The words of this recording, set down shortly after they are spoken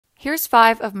Here's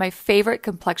 5 of my favorite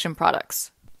complexion products.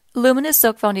 Luminous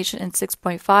Silk Foundation in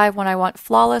 6.5 when I want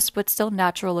flawless but still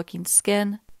natural looking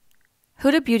skin.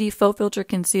 Huda Beauty Faux Filter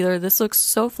Concealer. This looks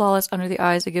so flawless under the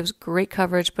eyes. It gives great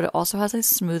coverage, but it also has a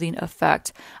smoothing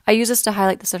effect. I use this to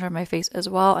highlight the center of my face as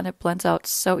well, and it blends out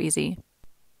so easy.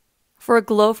 For a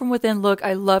glow from within look,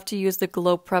 I love to use the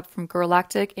Glow Prep from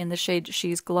Galactic in the shade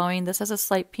She's Glowing. This has a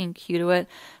slight pink hue to it.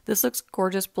 This looks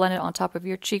gorgeous blended on top of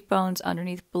your cheekbones,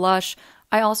 underneath blush.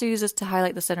 I also use this to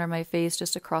highlight the center of my face,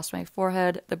 just across my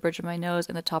forehead, the bridge of my nose,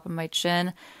 and the top of my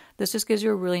chin. This just gives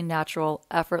you a really natural,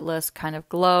 effortless kind of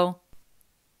glow.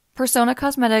 Persona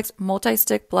Cosmetics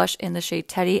Multi-Stick Blush in the shade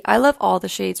Teddy. I love all the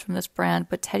shades from this brand,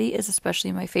 but Teddy is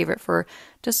especially my favorite for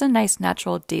just a nice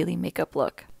natural daily makeup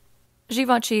look.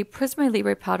 Givenchy Prisme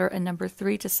Libre Powder in number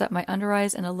 3 to set my under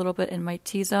eyes and a little bit in my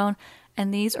T-zone.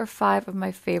 And these are 5 of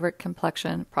my favorite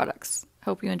complexion products.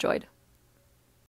 Hope you enjoyed.